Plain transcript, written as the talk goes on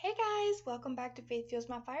guys, welcome back to Faith Fuels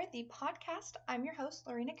My Fire, the podcast. I'm your host,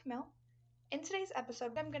 Lorena Camille. In today's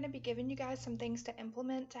episode, I'm going to be giving you guys some things to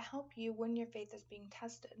implement to help you when your faith is being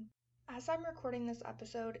tested. As I'm recording this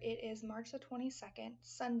episode, it is March the 22nd,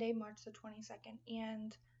 Sunday, March the 22nd,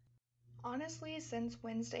 and honestly, since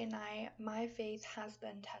Wednesday night, my faith has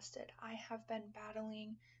been tested. I have been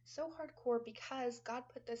battling so hardcore because God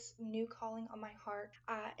put this new calling on my heart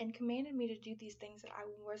and commanded me to do these things that I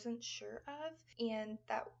wasn't sure of, and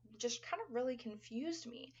that just kind of really confused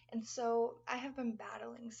me. And so I have been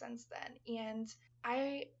battling since then, and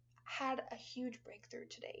I had a huge breakthrough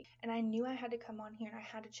today, and I knew I had to come on here and I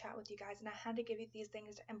had to chat with you guys, and I had to give you these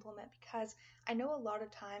things to implement because I know a lot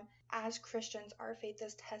of time as Christians, our faith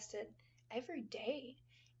is tested every day,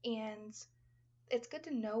 and it's good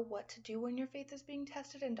to know what to do when your faith is being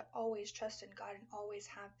tested and to always trust in God and always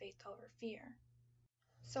have faith over fear.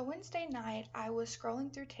 So Wednesday night, I was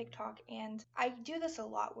scrolling through TikTok, and I do this a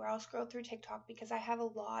lot where I'll scroll through TikTok because I have a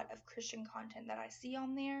lot of Christian content that I see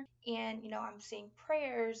on there, and I'm seeing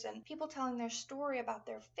prayers and people telling their story about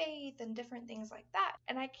their faith and different things like that.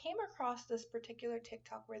 And I came across this particular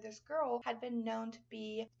TikTok where this girl had been known to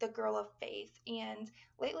be the girl of faith, and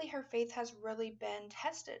lately her faith has really been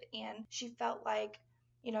tested, and she felt like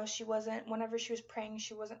whenever she was praying,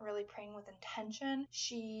 she wasn't really praying with intention.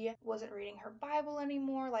 She wasn't reading her Bible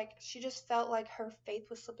anymore. Like, she just felt like her faith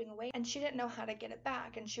was slipping away and she didn't know how to get it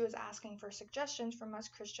back. And she was asking for suggestions from us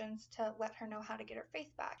Christians to let her know how to get her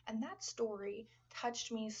faith back. And that story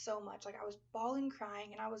touched me so much. Like, I was bawling, crying,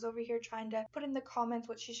 and I was over here trying to put in the comments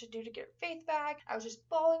what she should do to get her faith back. I was just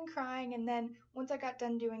bawling, crying, and then once I got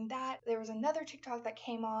done doing that, there was another TikTok that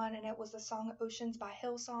came on, and it was the song Oceans by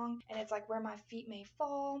Hillsong, and it's like Where My Feet May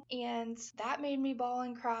Fall, and that made me bawl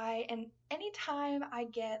and cry. And anytime I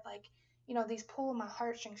get these pull on my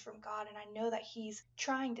heartstrings from God, and I know that He's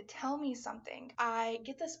trying to tell me something, I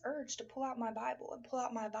get this urge to pull out my Bible and pull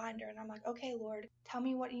out my binder, and I'm like, okay, Lord, tell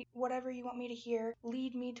me whatever you want me to hear,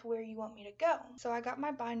 lead me to where you want me to go. So I got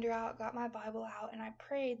my binder out, got my Bible out, and I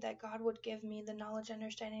prayed that God would give me the knowledge and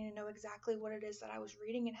understanding to know exactly what it is that I was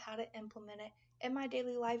reading and how to implement it in my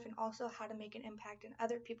daily life, and also how to make an impact in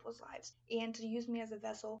other people's lives and to use me as a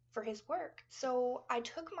vessel for His work. So I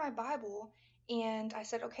took my Bible and I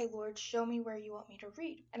said, okay, Lord, show me where you want me to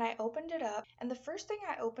read. And I opened it up, and the first thing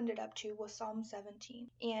I opened it up to was Psalm 17.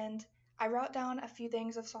 And I wrote down a few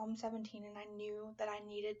things of Psalm 17, and I knew that I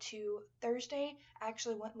needed to. Thursday, I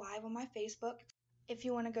actually went live on my Facebook. If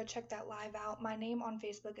you want to go check that live out, my name on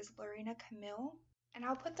Facebook is Lorena Camille. And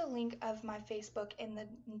I'll put the link of my Facebook in the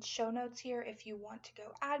show notes here if you want to go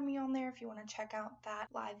add me on there, if you want to check out that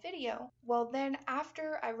live video. Well, then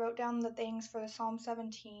after I wrote down the things for the Psalm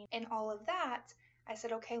 17 and all of that, I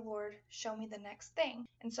said, okay, Lord, show me the next thing.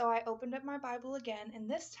 And so I opened up my Bible again, and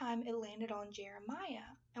this time it landed on Jeremiah.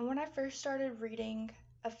 And when I first started reading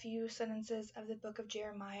a few sentences of the book of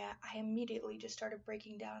Jeremiah, I immediately just started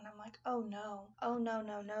breaking down, and I'm like, oh no,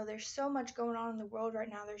 no. There's so much going on in the world right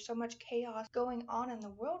now. There's so much chaos going on in the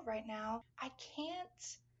world right now. I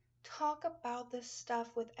can't talk about this stuff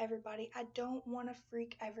with everybody. I don't want to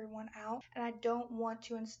freak everyone out, and I don't want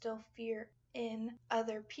to instill fear in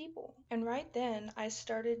other people. And right then I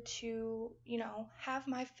started to, have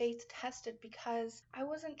my faith tested because I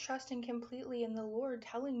wasn't trusting completely in the Lord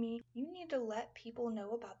telling me, you need to let people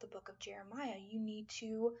know about the book of Jeremiah. You need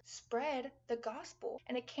to spread the gospel.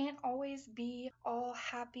 And it can't always be all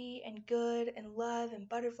happy and good and love and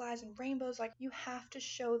butterflies and rainbows. Like, you have to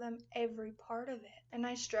show them every part of it. And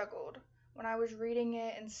I struggled. When I was reading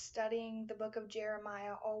it and studying the book of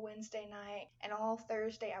Jeremiah all Wednesday night and all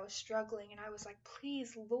Thursday, I was struggling, and I was like,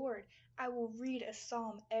 please, Lord, I will read a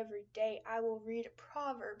psalm every day. I will read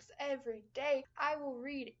Proverbs every day. I will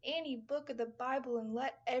read any book of the Bible and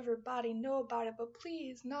let everybody know about it, but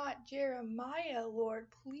please not Jeremiah, Lord,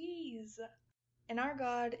 please. And our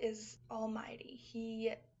God is almighty.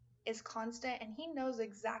 He is constant, and He knows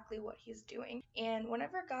exactly what He's doing. And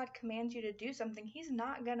whenever God commands you to do something, He's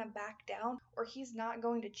not going to back down, or He's not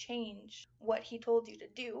going to change what He told you to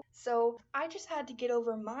do. So I just had to get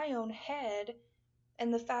over my own head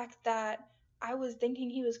and the fact that I was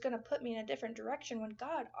thinking He was going to put me in a different direction when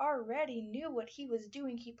God already knew what He was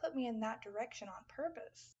doing. He put me in that direction on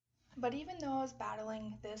purpose. But even though I was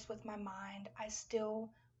battling this with my mind, I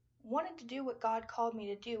still wanted to do what God called me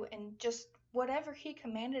to do, and just whatever He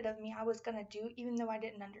commanded of me, I was going to do, even though I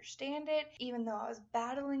didn't understand it, even though I was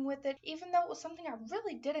battling with it, even though it was something I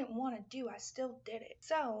really didn't want to do, I still did it.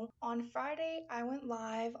 So on Friday, I went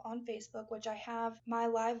live on Facebook, which I have my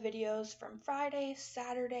live videos from Friday,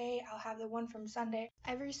 Saturday, I'll have the one from Sunday.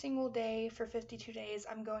 Every single day for 52 days,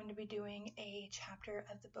 I'm going to be doing a chapter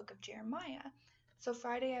of the book of Jeremiah. So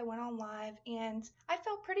Friday I went on live and I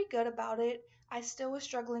felt pretty good about it. I still was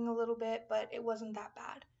struggling a little bit, but it wasn't that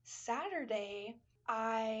bad. Saturday,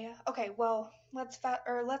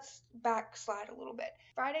 let's backslide a little bit.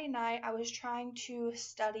 Friday night, I was trying to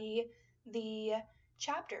study the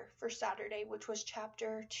chapter for Saturday, which was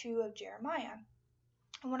chapter 2 of Jeremiah.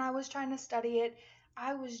 And when I was trying to study it,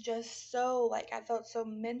 I was just I felt so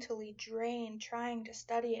mentally drained trying to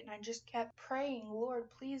study it. And I just kept praying, Lord,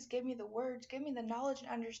 please give me the words, give me the knowledge and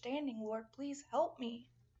understanding, Lord, please help me.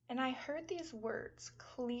 And I heard these words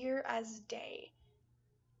clear as day.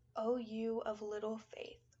 O you of little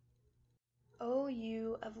faith. O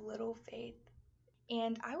you of little faith.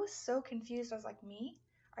 And I was so confused. I was like, me?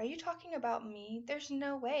 Are you talking about me? There's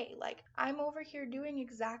no way. Like, I'm over here doing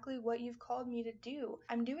exactly what you've called me to do.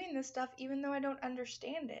 I'm doing this stuff even though I don't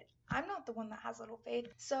understand it. I'm not the one that has little faith.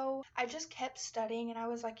 So I just kept studying and I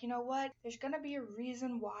was like, you know what? There's going to be a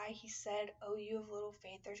reason why he said, oh, you have little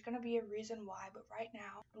faith. There's going to be a reason why. But right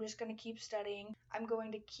now, I'm just going to keep studying. I'm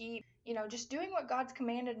going to keep, just doing what God's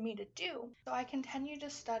commanded me to do. So I continued to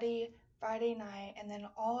study Friday night and then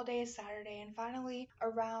all day Saturday, and finally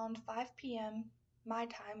around 5 p.m. my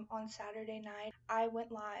time on Saturday night, I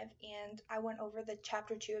went live and I went over the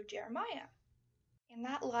chapter 2 of Jeremiah. And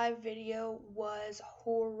that live video was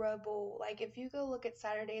horrible. Like, if you go look at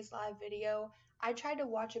Saturday's live video, I tried to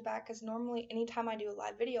watch it back because normally anytime I do a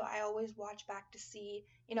live video, I always watch back to see,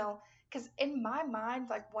 because in my mind,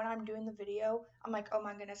 like when I'm doing the video, I'm like, oh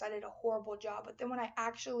my goodness, I did a horrible job. But then when I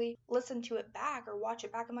actually listen to it back or watch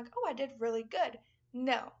it back, I'm like, oh, I did really good.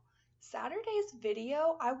 No. Saturday's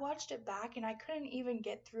video, I watched it back and I couldn't even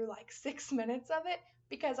get through like 6 minutes of it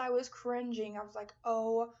because I was cringing. I was like,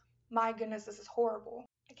 oh my goodness, this is horrible.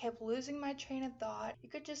 I kept losing my train of thought. You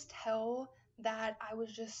could just tell that I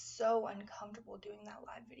was just so uncomfortable doing that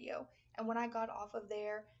live video. And when I got off of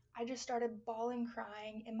there, I just started bawling,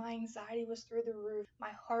 crying, and my anxiety was through the roof.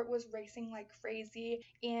 My heart was racing like crazy,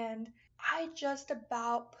 and I just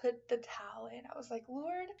about put the towel in. I was like,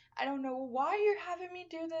 Lord, I don't know why you're having me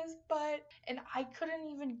do this, and I couldn't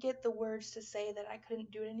even get the words to say that I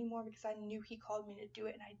couldn't do it anymore because I knew he called me to do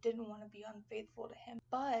it and I didn't want to be unfaithful to him.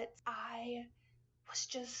 But I was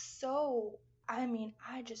just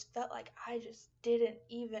I just felt like I just didn't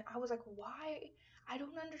even, I was like, why? I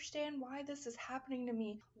don't understand why this is happening to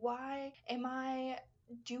me. Why am I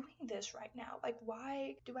doing this right now? Like,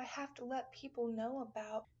 why do I have to let people know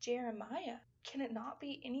about Jeremiah? Can it not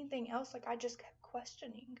be anything else? Like, I just kept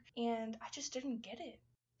questioning and I just didn't get it.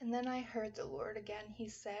 And then I heard the Lord again. He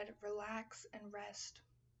said, relax and rest.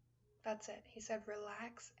 That's it. He said,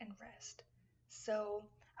 relax and rest. So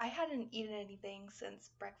I hadn't eaten anything since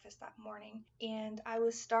breakfast that morning and I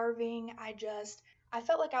was starving. I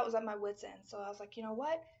felt like I was at my wit's end. So I was like, you know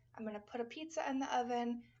what? I'm going to put a pizza in the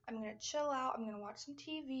oven. I'm going to chill out. I'm going to watch some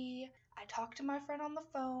TV. I talked to my friend on the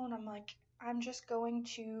phone. I'm like, I'm just going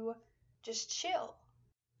to just chill.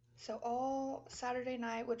 So all Saturday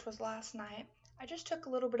night, which was last night, I just took a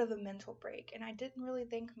little bit of a mental break and I didn't really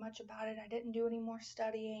think much about it. I didn't do any more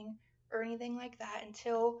studying or anything like that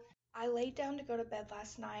until I laid down to go to bed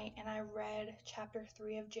last night and I read chapter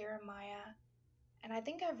 3 of Jeremiah. And I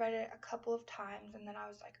think I read it a couple of times and then I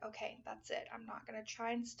was like, okay, that's it. I'm not going to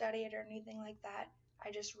try and study it or anything like that.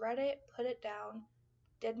 I just read it, put it down,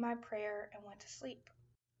 did my prayer, and went to sleep.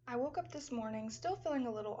 I woke up this morning still feeling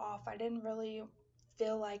a little off. I didn't really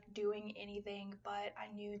feel like doing anything, but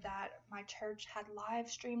I knew that my church had live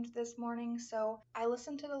streamed this morning, so I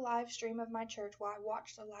listened to the live stream of my church. Well, I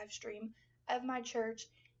watched the live stream of my church,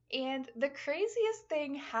 and the craziest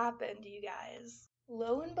thing happened, you guys.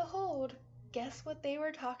 Lo and behold, guess what they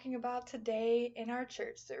were talking about today in our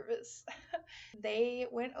church service? They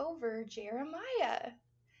went over Jeremiah.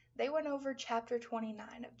 They went over chapter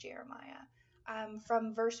 29 of Jeremiah.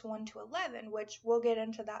 From verse 1 to 11, which we'll get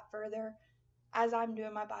into that further as I'm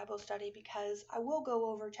doing my Bible study because I will go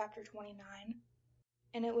over chapter 29.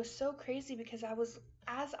 And it was so crazy because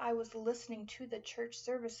as I was listening to the church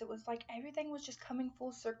service, it was like everything was just coming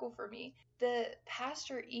full circle for me. The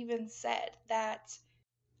pastor even said that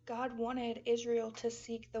God wanted Israel to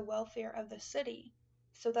seek the welfare of the city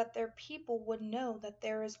so that their people would know that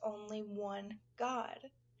there is only one God.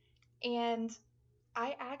 And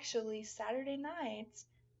I actually, Saturday nights,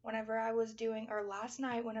 last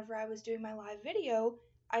night, whenever I was doing my live video,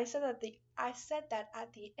 I said that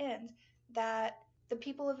at the end, that the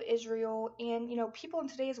people of Israel and, people in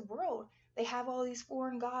today's world, they have all these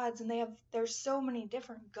foreign gods and there's so many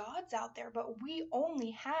different gods out there, but we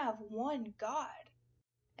only have one God.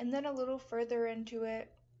 And then a little further into it,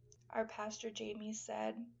 our pastor Jamie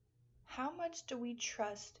said, how much do we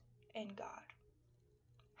trust in God?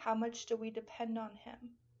 How much do we depend on Him?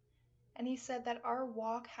 And he said that our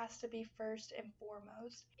walk has to be first and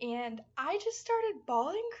foremost. And I just started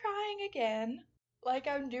bawling, crying again, like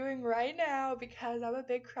I'm doing right now because I'm a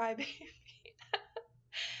big crybaby.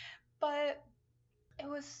 But it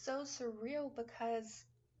was so surreal because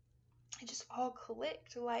it just all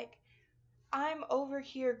clicked. Like, I'm over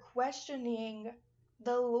here questioning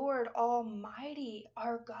the Lord Almighty,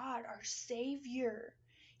 our God, our Savior.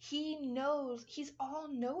 He knows, He's all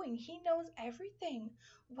knowing, He knows everything.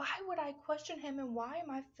 Why would I question Him, and why am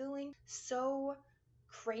I feeling so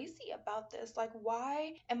crazy about this? Like,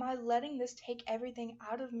 why am I letting this take everything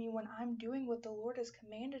out of me when I'm doing what the Lord has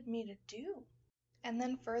commanded me to do? And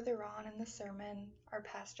then further on in the sermon, our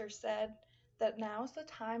pastor said that now's the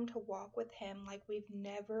time to walk with Him like we've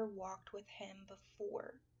never walked with Him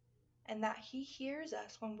before, and that He hears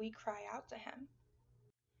us when we cry out to Him.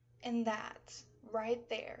 And that, right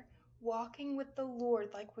there, walking with the Lord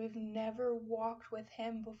like we've never walked with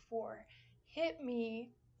Him before, hit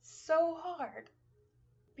me so hard.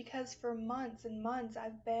 Because for months and months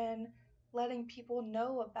I've been letting people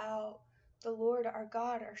know about the Lord our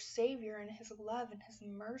God, our Savior, and His love and His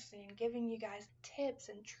mercy, and giving you guys tips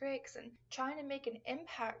and tricks and trying to make an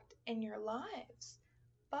impact in your lives.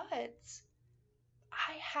 But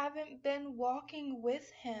I haven't been walking with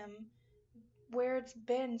Him where it's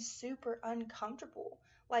been super uncomfortable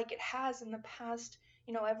like it has in the past,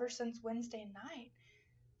 ever since Wednesday night.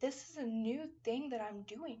 This is a new thing that I'm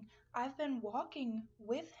doing. I've been walking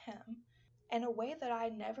with Him in a way that I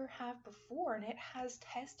never have before, and it has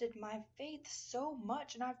tested my faith so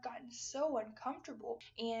much, and I've gotten so uncomfortable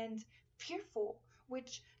and fearful,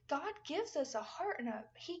 which God gives us a heart, and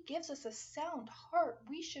He gives us a sound heart.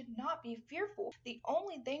 We should not be fearful. The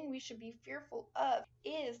only thing we should be fearful of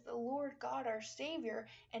is the Lord God, our Savior,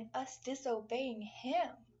 and us disobeying Him.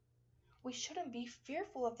 We shouldn't be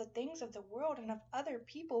fearful of the things of the world and of other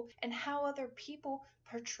people and how other people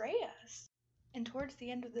portray us. And towards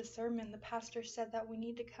the end of the sermon, the pastor said that we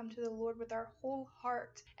need to come to the Lord with our whole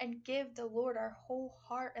heart and give the Lord our whole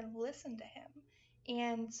heart and listen to Him.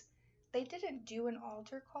 And they didn't do an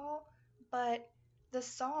altar call, but the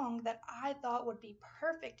song that I thought would be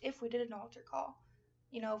perfect if we did an altar call,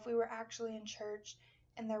 if we were actually in church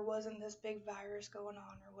and there wasn't this big virus going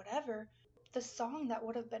on or whatever, the song that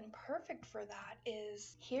would have been perfect for that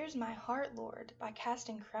is Here's My Heart, Lord by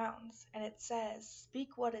Casting Crowns, and it says,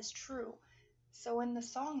 Speak what is true. So in the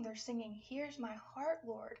song they're singing, Here's my heart,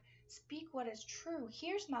 Lord, speak what is true.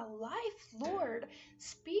 Here's my life, Lord,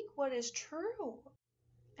 speak what is true.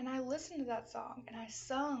 And I listened to that song and I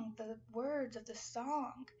sung the words of the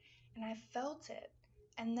song and I felt it.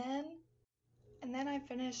 And then I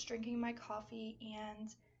finished drinking my coffee and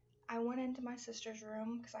I went into my sister's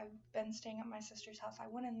room because I've been staying at my sister's house. I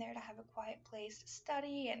went in there to have a quiet place to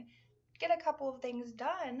study and get a couple of things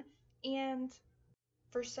done. And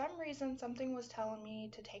for some reason, something was telling me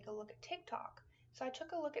to take a look at TikTok. So I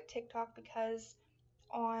took a look at TikTok because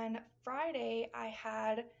on Friday I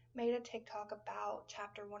had made a TikTok about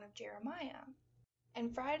chapter 1 of Jeremiah.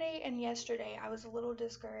 And Friday and yesterday I was a little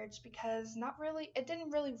discouraged because it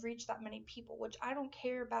didn't really reach that many people, which I don't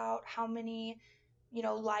care about how many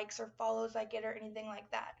likes or follows I get or anything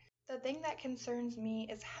like that. The thing that concerns me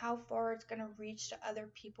is how far it's going to reach to other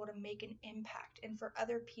people to make an impact and for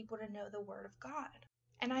other people to know the Word of God.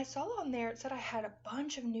 And I saw on there, it said I had a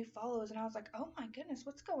bunch of new follows, and I was like, oh my goodness,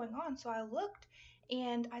 what's going on? So I looked,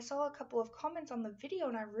 and I saw a couple of comments on the video,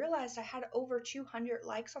 and I realized I had over 200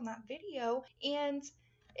 likes on that video, and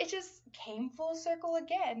it just came full circle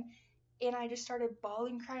again. And I just started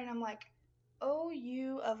bawling, crying. I'm like, oh,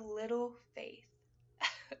 you of little faith.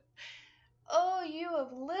 Oh, you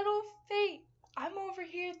of little faith. I'm over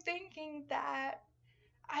here thinking that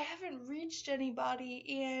I haven't reached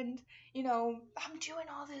anybody and, I'm doing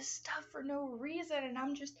all this stuff for no reason and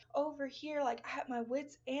I'm just over here like at my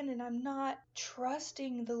wit's end and I'm not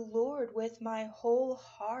trusting the Lord with my whole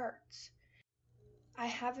heart. I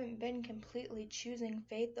haven't been completely choosing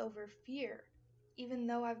faith over fear. Even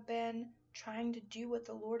though I've been trying to do what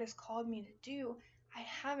the Lord has called me to do, I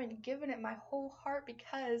haven't given it my whole heart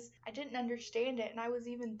because I didn't understand it. And I was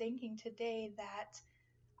even thinking today that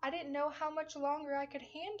I didn't know how much longer I could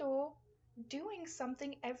handle doing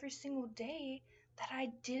something every single day that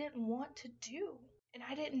I didn't want to do. And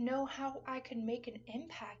I didn't know how I could make an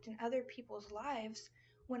impact in other people's lives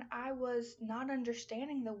when I was not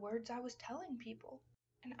understanding the words I was telling people.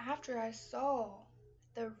 And after I saw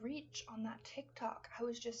the reach on that TikTok, I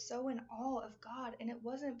was just so in awe of God. And it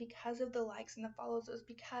wasn't because of the likes and the follows, it was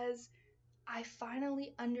because I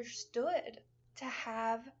finally understood to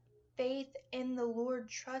have faith in the Lord,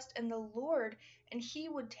 trust in the Lord, and He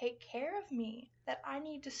would take care of me. That I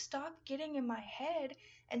need to stop getting in my head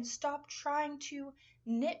and stop trying to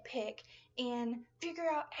nitpick and figure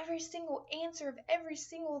out every single answer of every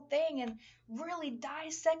single thing and really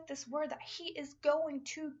dissect this word, that He is going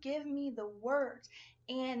to give me the words.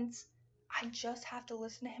 And I just have to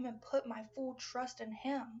listen to Him and put my full trust in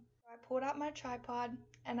Him. I pulled out my tripod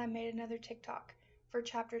and I made another TikTok for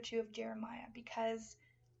chapter 2 of Jeremiah, because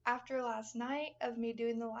after last night of me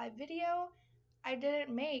doing the live video, I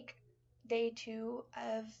didn't make day 2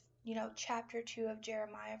 of, chapter 2 of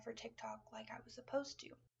Jeremiah for TikTok like I was supposed to.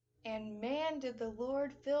 And man, did the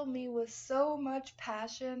Lord fill me with so much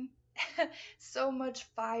passion, so much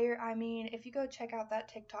fire. I mean, if you go check out that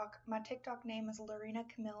TikTok, my TikTok name is Lorena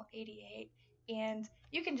Camille 88, and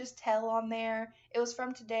you can just tell on there. It was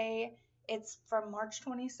from today. It's from March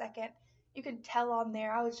 22nd. You can tell on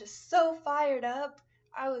there I was just so fired up.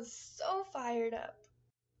 I was so fired up.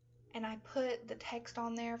 And I put the text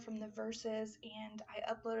on there from the verses, and I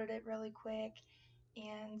uploaded it really quick,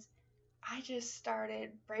 and I just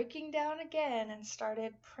started breaking down again and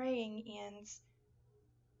started praying and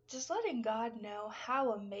just letting God know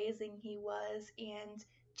how amazing He was, and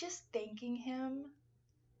just thanking Him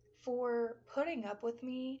for putting up with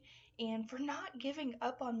me and for not giving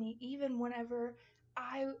up on me even whenever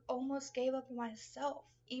I almost gave up on myself.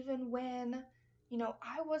 Even when,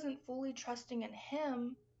 I wasn't fully trusting in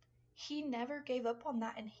Him, He never gave up on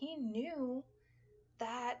that, and He knew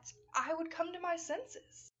that I would come to my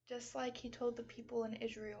senses. Just like He told the people in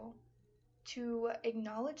Israel to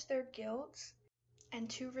acknowledge their guilt and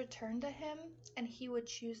to return to Him, and He would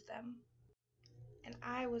choose them. And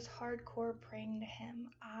I was hardcore praying to Him.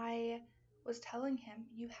 I was telling Him,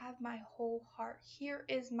 you have my whole heart. Here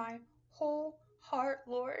is my whole heart,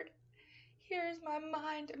 Lord. Here is my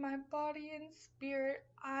mind and my body and spirit.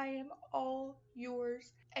 I am all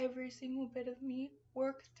yours. Every single bit of me.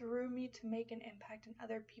 Work through me to make an impact in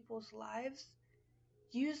other people's lives.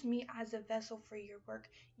 Use me as a vessel for your work.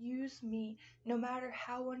 Use me, no matter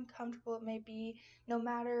how uncomfortable it may be, no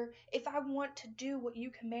matter if I want to do what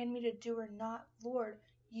you command me to do or not. Lord,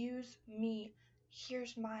 use me.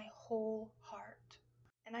 Here's my whole heart.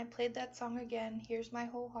 And I played that song again, Here's My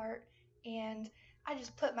Whole Heart, and I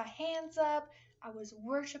just put my hands up. I was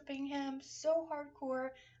worshiping Him so hardcore.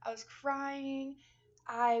 I was crying.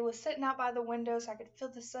 I was sitting out by the window so I could feel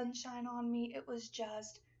the sunshine on me. It was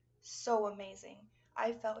just so amazing.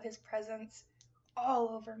 I felt His presence all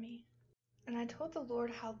over me. And I told the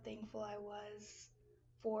Lord how thankful I was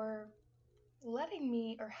for letting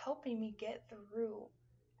me or helping me get through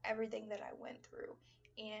everything that I went through,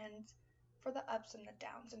 and for the ups and the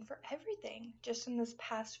downs, and for everything just in this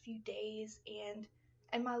past few days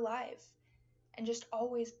and my life, and just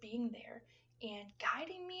always being there and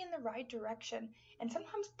guiding me in the right direction, and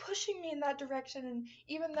sometimes pushing me in that direction. And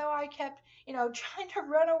even though I kept, trying to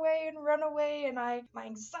run away, and my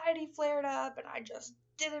anxiety flared up and I just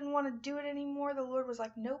didn't want to do it anymore, the Lord was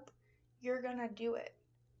like, nope, you're gonna do it.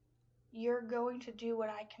 You're going to do what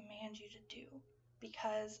I command you to do,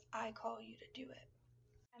 because I call you to do it.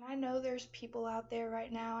 And I know there's people out there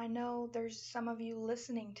right now, I know there's some of you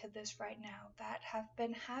listening to this right now that have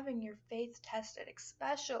been having your faith tested,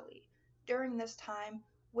 especially during this time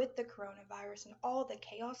with the coronavirus and all the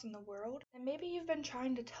chaos in the world. And maybe you've been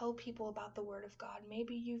trying to tell people about the Word of God.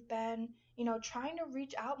 Maybe you've been, trying to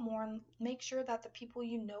reach out more and make sure that the people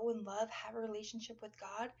you know and love have a relationship with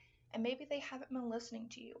God, and maybe they haven't been listening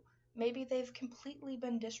to you. Maybe they've completely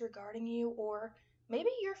been disregarding you, or maybe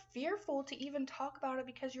you're fearful to even talk about it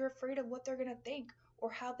because you're afraid of what they're going to think,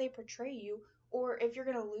 or how they portray you, or if you're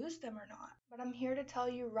going to lose them or not. But I'm here to tell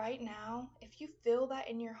you right now, if you feel that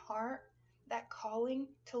in your heart, that calling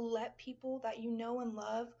to let people that you know and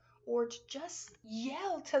love, or to just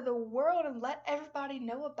yell to the world and let everybody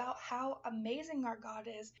know about how amazing our God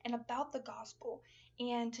is and about the gospel,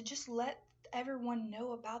 and to just let everyone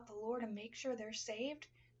know about the Lord and make sure they're saved,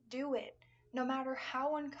 do it. No matter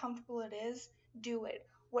how uncomfortable it is, do it.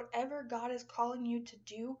 Whatever God is calling you to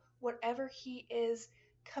do, whatever He is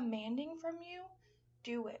commanding from you,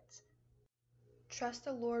 do it. Trust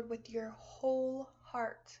the Lord with your whole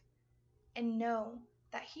heart and know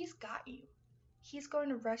that He's got you. He's going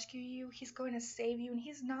to rescue you, He's going to save you, and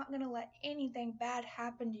He's not going to let anything bad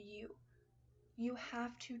happen to you. You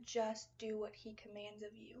have to just do what He commands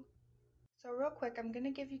of you. So real quick, I'm going to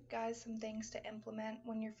give you guys some things to implement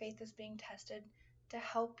when your faith is being tested to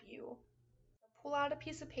help you. Pull out a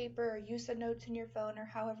piece of paper or use the notes in your phone, or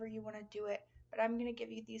however you want to do it, but I'm going to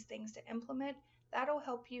give you these things to implement. That'll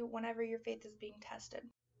help you whenever your faith is being tested.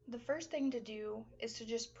 The first thing to do is to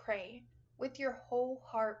just pray. With your whole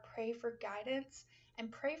heart, pray for guidance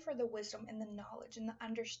and pray for the wisdom and the knowledge and the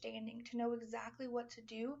understanding to know exactly what to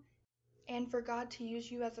do, and for God to use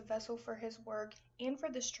you as a vessel for His work, and for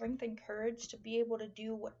the strength and courage to be able to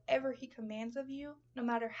do whatever He commands of you, no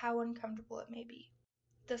matter how uncomfortable it may be.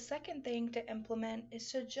 The second thing to implement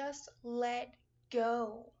is to just let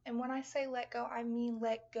go. And when I say let go, I mean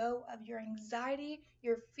let go of your anxiety,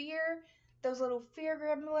 your fear, those little fear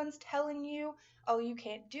gremlins telling you, oh, you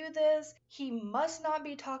can't do this. He must not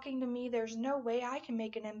be talking to me. There's no way I can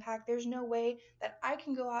make an impact. There's no way that I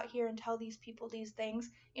can go out here and tell these people these things.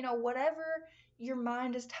 Whatever your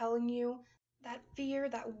mind is telling you, that fear,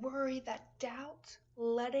 that worry, that doubt,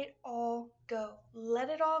 let it all go. Let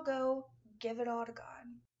it all go. Give it all to God.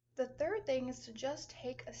 The third thing is to just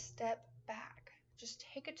take a step back. Just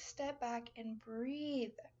take a step back and breathe.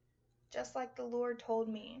 Just like the Lord told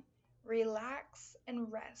me, relax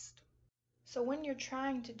and rest. So when you're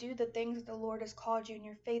trying to do the things that the Lord has called you and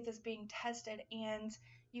your faith is being tested and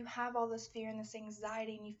you have all this fear and this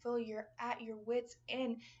anxiety and you feel you're at your wits'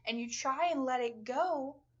 end and you try and let it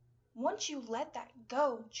go, once you let that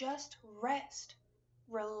go, just rest,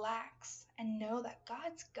 relax, and know that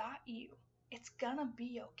God's got you. It's gonna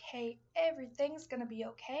be okay. Everything's gonna be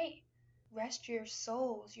okay. Rest your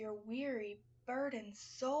souls, your weary, burdened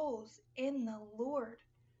souls in the Lord.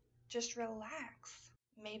 Just relax.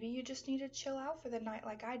 Maybe you just need to chill out for the night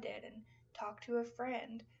like I did and talk to a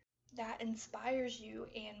friend that inspires you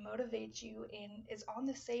and motivates you and is on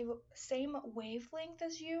the same wavelength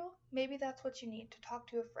as you. Maybe that's what you need, to talk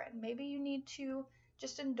to a friend. Maybe you need to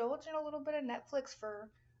just indulge in a little bit of Netflix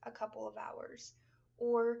for a couple of hours,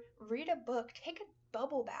 or read a book, take a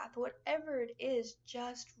bubble bath, whatever it is,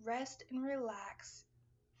 just rest and relax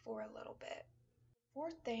for a little bit.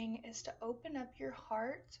 Fourth thing is to open up your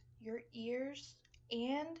heart, your ears,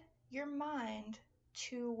 and your mind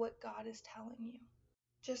to what God is telling you.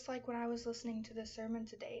 Just like when I was listening to this sermon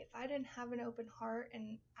today, if I didn't have an open heart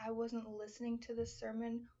and I wasn't listening to this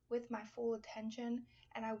sermon with my full attention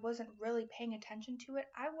and I wasn't really paying attention to it,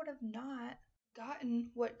 I would have not gotten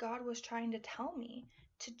what God was trying to tell me,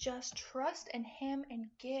 to just trust in Him and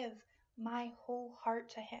give my whole heart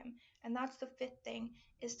to Him. And that's the fifth thing,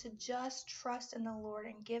 is to just trust in the Lord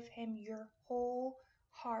and give Him your whole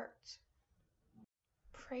heart.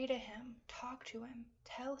 Pray to Him, talk to Him,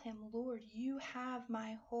 tell Him, Lord, you have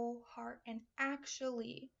my whole heart, and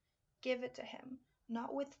actually give it to Him,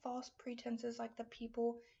 not with false pretenses like the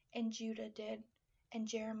people in Judah did in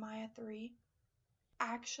Jeremiah 3.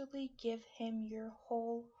 Actually give Him your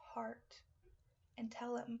whole heart and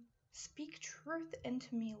tell Him, speak truth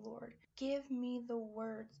into me, Lord. Give me the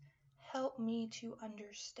words. Help me to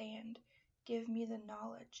understand. Give me the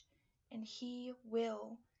knowledge. And He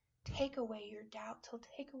will take away your doubts. He'll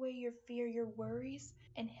take away your fear, your worries,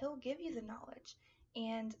 and He'll give you the knowledge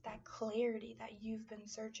and that clarity that you've been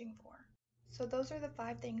searching for. So those are the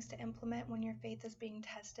 5 things to implement when your faith is being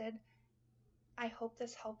tested. I hope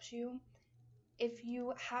this helps you. If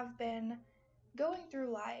you have been going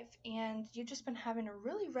through life and you've just been having a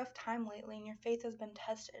really rough time lately and your faith has been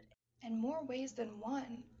tested in more ways than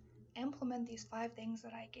one, implement these 5 things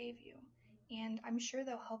that I gave you, and I'm sure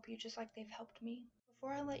they'll help you just like they've helped me.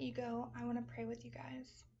 Before I let you go, I want to pray with you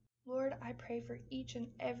guys. Lord, I pray for each and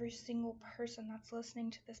every single person that's listening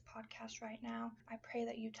to this podcast right now. I pray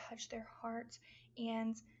that you touch their hearts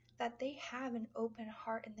and that they have an open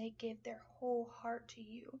heart and they give their whole heart to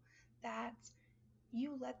you, that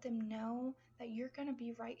you let them know that you're going to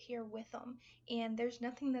be right here with them and there's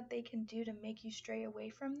nothing that they can do to make you stray away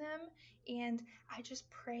from them. And I just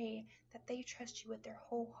pray that they trust you with their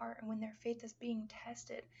whole heart, and when their faith is being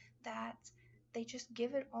tested, that they just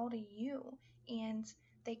give it all to you and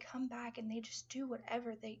they come back and they just do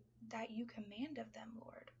whatever that you command of them,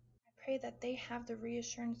 Lord. I pray that they have the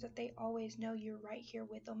reassurance that they always know you're right here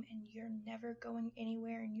with them and you're never going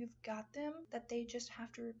anywhere and you've got them, that they just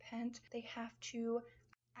have to repent. They have to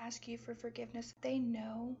ask you for forgiveness. They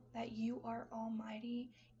know that you are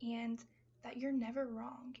almighty and that you're never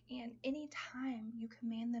wrong. And anytime you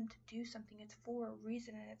command them to do something, it's for a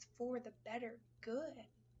reason and it's for the better good.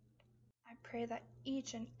 I pray that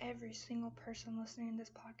each and every single person listening to this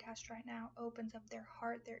podcast right now opens up their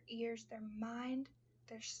heart, their ears, their mind,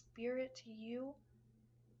 their spirit to you,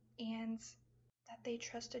 and that they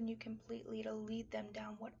trust in you completely to lead them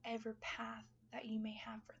down whatever path that you may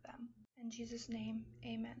have for them. In Jesus' name,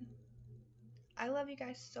 amen. I love you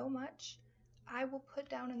guys so much. I will put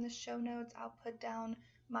down in the show notes, I'll put down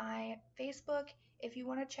my Facebook. If you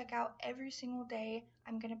want to check out every single day,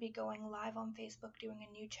 I'm going to be going live on Facebook doing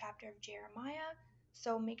a new chapter of Jeremiah.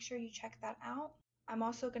 So make sure you check that out. I'm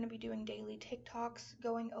also going to be doing daily TikToks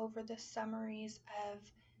going over the summaries of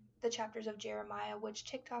the chapters of Jeremiah, which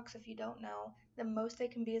TikToks, if you don't know, the most they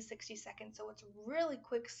can be is 60 seconds. So it's really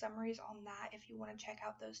quick summaries on that if you want to check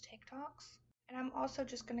out those TikToks. And I'm also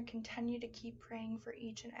just going to continue to keep praying for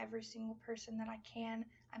each and every single person that I can.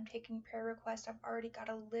 I'm taking prayer requests. I've already got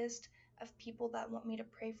a list of people that want me to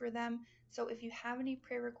pray for them. So if you have any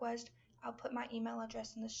prayer requests, I'll put my email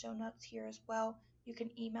address in the show notes here as well. You can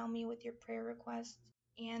email me with your prayer requests.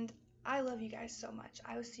 And I love you guys so much.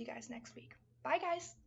 I will see you guys next week. Bye, guys.